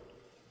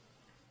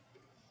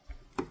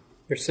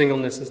 your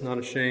singleness is not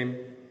a shame,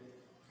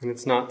 and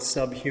it's not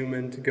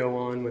subhuman to go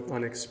on with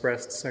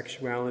unexpressed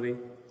sexuality.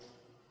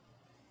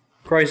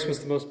 Christ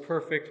was the most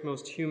perfect,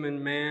 most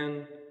human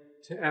man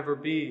to ever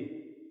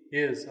be.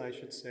 I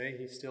should say.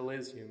 He still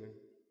is human.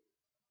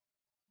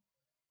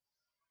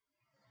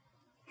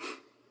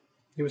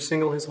 He was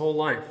single his whole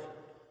life,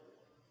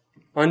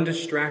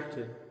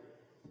 undistracted,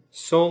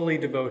 solely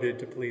devoted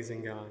to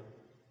pleasing God.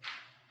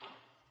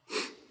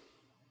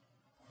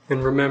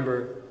 And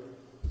remember,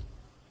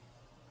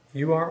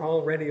 you are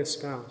already a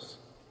spouse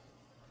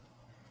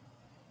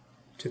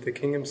to the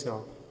King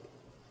himself,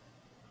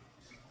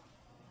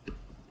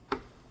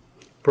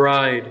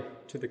 bride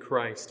to the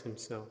Christ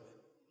himself.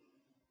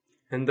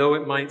 And though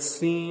it might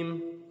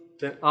seem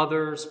that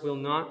others will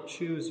not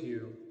choose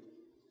you,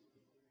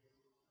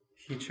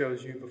 he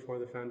chose you before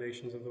the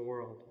foundations of the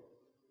world.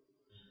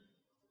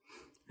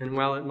 And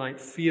while it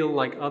might feel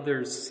like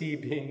others see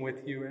being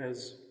with you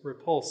as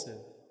repulsive,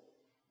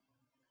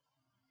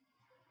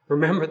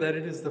 remember that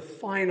it is the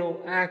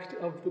final act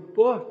of the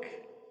book.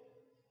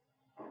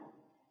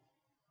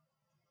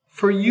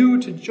 For you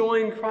to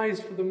join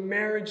Christ for the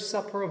marriage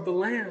supper of the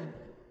Lamb.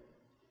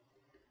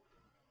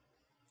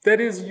 That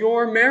is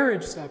your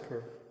marriage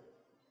supper,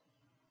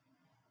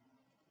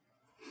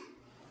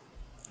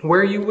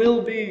 where you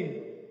will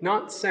be,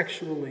 not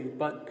sexually,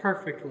 but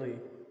perfectly,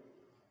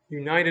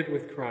 united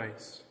with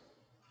Christ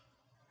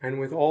and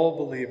with all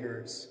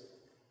believers,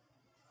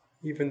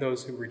 even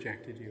those who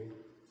rejected you.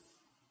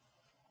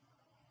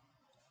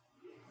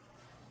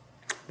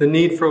 The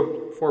need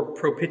for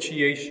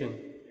propitiation,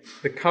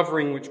 the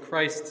covering which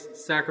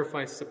Christ's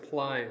sacrifice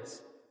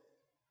supplies,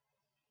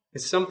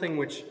 is something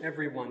which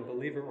everyone,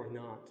 believer or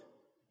not,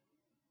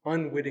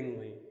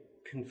 unwittingly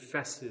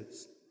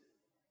confesses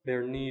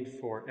their need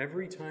for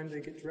every time they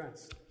get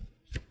dressed.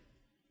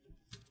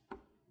 Do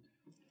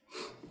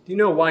you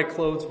know why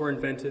clothes were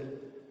invented?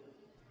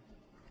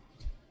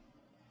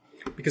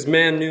 Because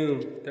man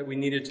knew that we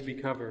needed to be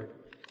covered.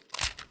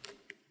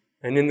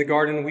 And in the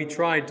garden we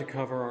tried to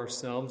cover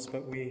ourselves,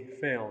 but we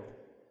failed.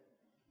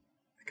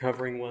 The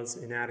covering was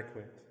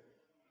inadequate.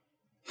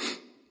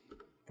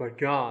 But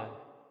God,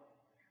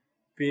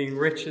 being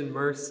rich in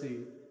mercy,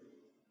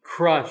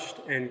 crushed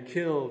and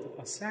killed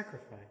a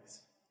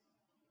sacrifice.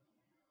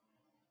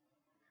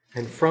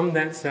 And from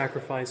that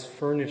sacrifice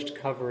furnished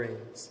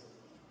coverings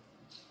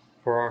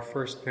for our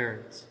first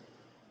parents.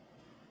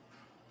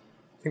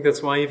 I think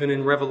that's why even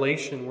in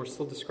Revelation we're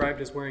still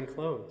described as wearing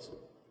clothes.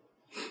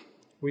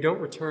 We don't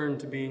return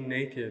to being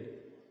naked.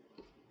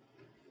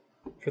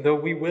 For though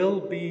we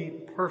will be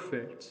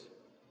perfect,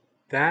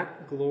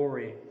 that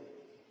glory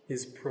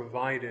is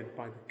provided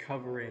by the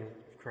covering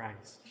of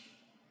Christ.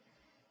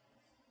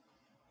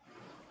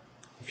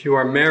 If you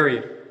are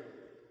married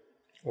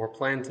or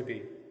plan to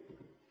be,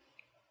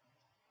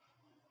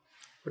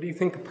 what do you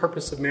think the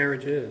purpose of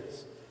marriage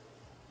is?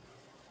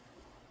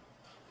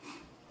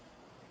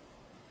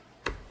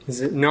 Is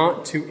it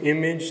not to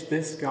image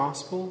this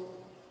gospel?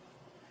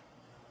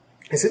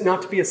 Is it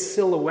not to be a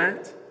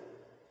silhouette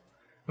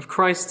of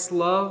Christ's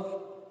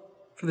love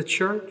for the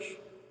church?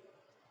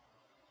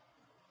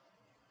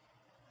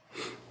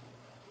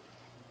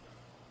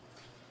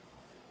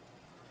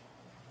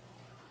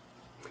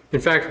 In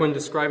fact, when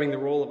describing the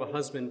role of a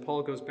husband,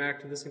 Paul goes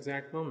back to this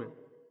exact moment.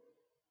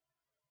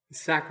 The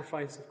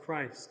sacrifice of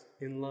Christ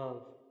in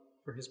love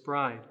for his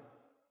bride.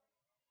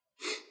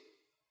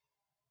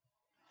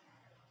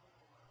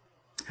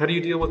 How do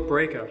you deal with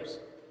breakups?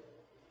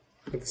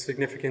 With a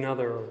significant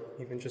other, or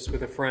even just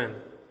with a friend?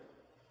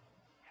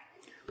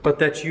 But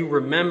that you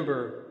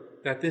remember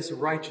that this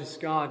righteous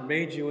God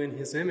made you in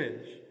his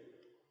image.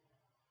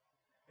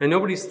 And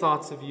nobody's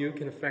thoughts of you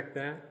can affect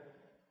that.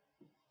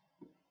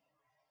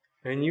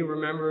 And you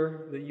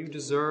remember that you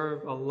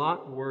deserve a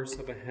lot worse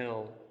of a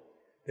hell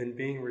than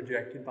being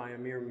rejected by a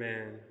mere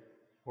man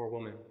or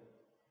woman.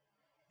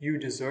 You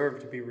deserve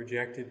to be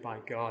rejected by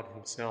God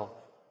himself.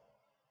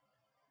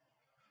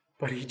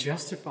 But he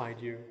justified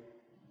you,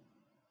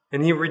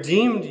 and he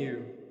redeemed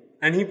you,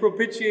 and he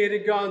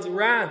propitiated God's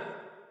wrath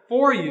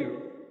for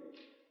you.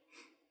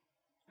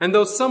 And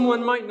though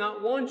someone might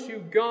not want you,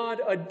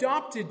 God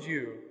adopted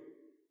you.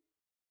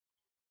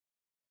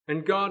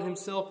 And God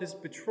himself is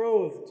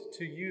betrothed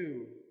to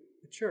you,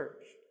 the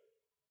church.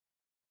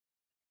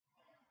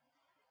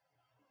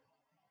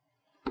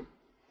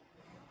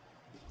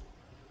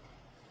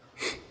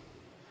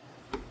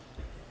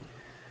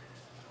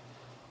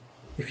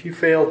 If you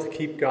fail to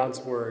keep God's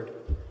word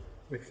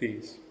with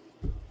these,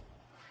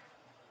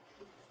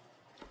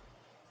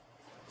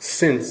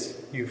 since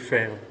you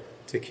fail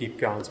to keep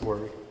God's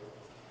word.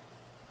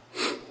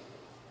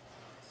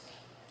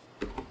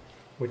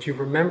 Would you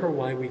remember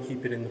why we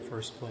keep it in the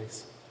first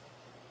place?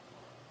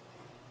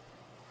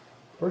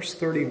 Verse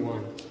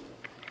 31,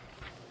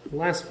 the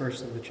last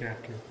verse of the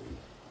chapter.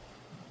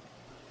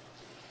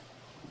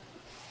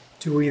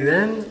 Do we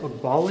then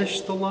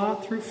abolish the law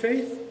through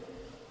faith?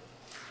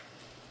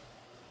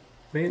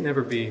 May it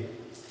never be.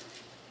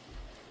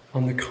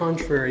 On the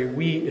contrary,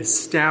 we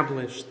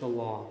establish the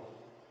law.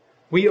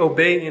 We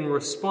obey in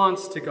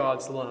response to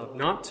God's love,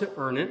 not to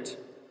earn it.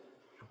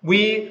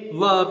 We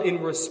love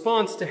in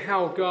response to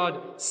how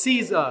God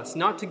sees us,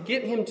 not to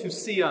get him to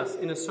see us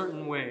in a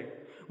certain way.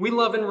 We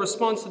love in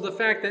response to the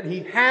fact that he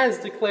has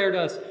declared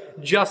us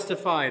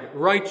justified,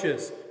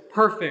 righteous,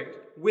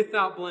 perfect,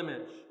 without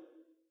blemish.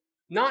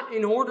 Not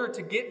in order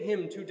to get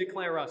him to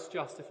declare us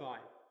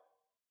justified.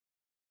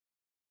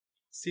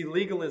 See,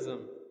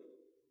 legalism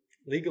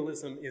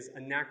is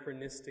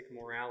anachronistic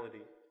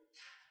morality,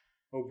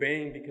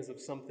 obeying because of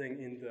something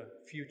in the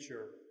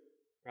future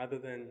rather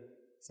than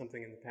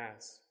something in the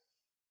past.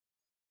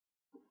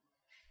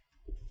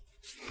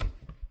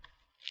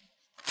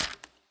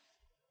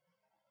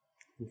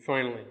 And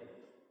finally,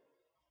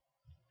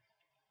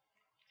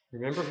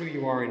 remember who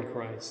you are in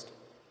Christ.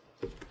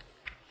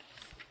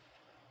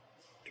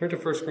 Turn to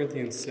 1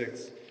 Corinthians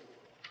 6.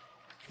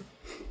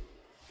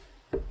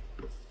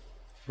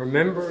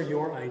 Remember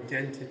your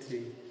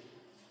identity.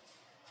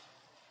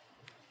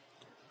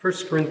 1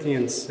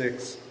 Corinthians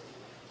 6,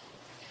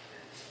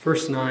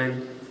 verse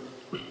 9.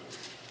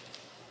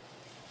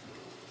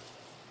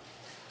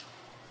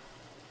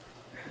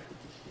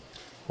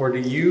 Or do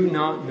you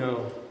not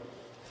know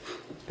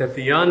that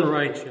the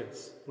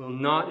unrighteous will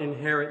not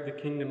inherit the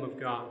kingdom of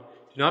God?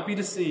 Do not be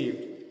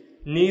deceived.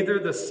 Neither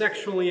the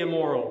sexually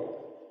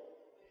immoral,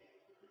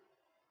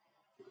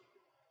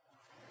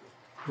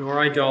 nor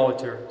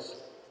idolaters,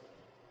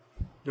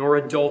 nor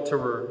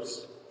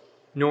adulterers,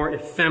 nor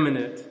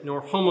effeminate,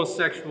 nor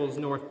homosexuals,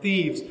 nor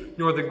thieves,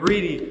 nor the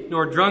greedy,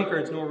 nor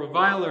drunkards, nor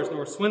revilers,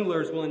 nor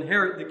swindlers will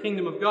inherit the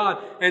kingdom of God.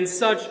 And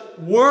such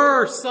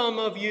were some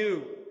of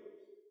you.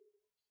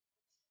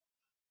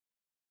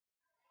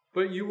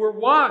 But you were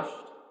washed,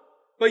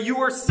 but you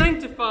were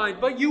sanctified,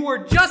 but you were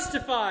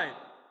justified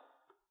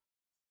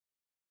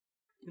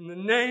in the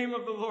name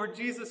of the Lord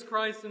Jesus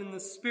Christ and in the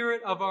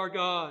Spirit of our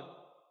God.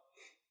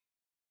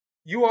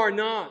 You are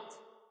not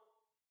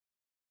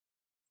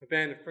a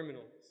band of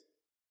criminals,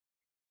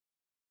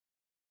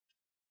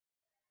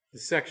 the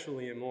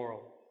sexually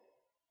immoral,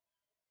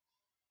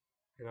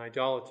 an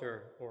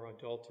idolater or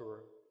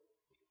adulterer.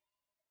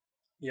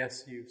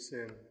 Yes, you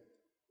sin,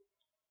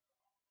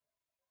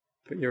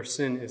 but your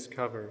sin is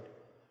covered.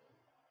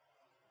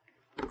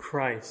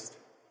 Christ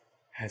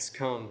has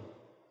come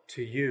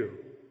to you,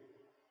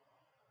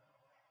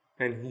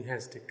 and he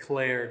has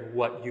declared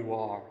what you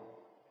are,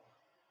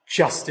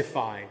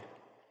 justified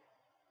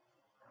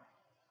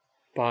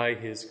by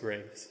his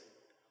grace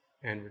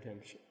and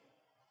redemption.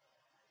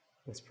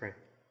 Let's pray.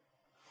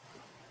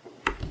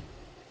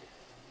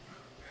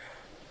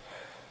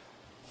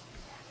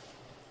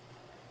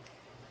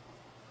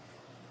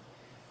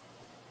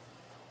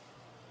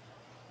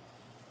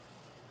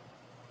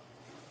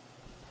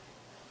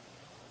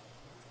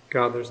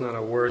 God, there's not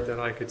a word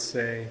that I could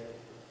say.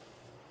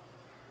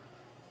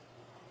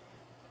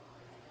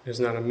 There's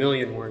not a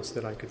million words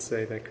that I could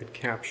say that could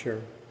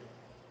capture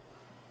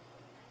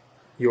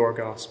your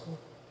gospel.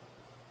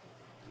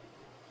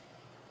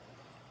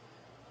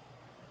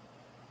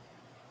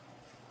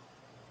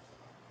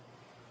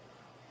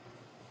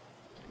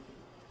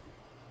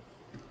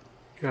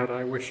 God,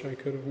 I wish I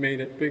could have made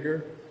it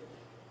bigger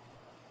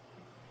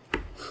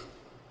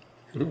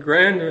and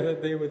grander,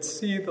 that they would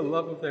see the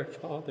love of their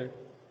Father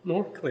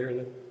more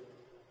clearly.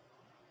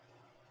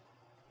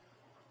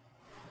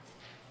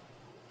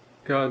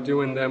 God,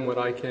 do in them what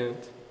I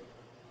can't.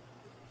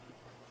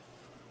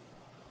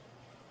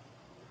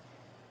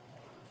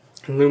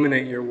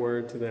 Illuminate your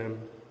word to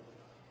them.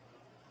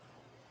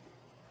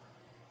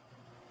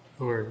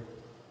 Lord,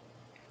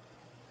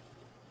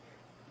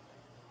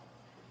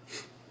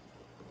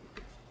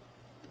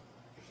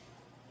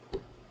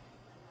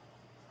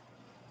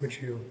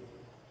 would you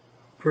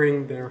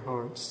bring their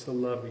hearts to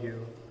love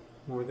you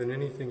more than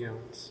anything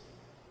else?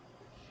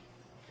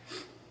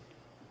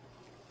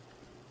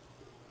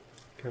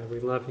 God, we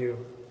love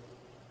you.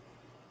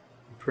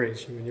 We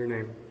praise you in your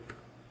name.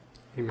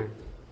 Amen.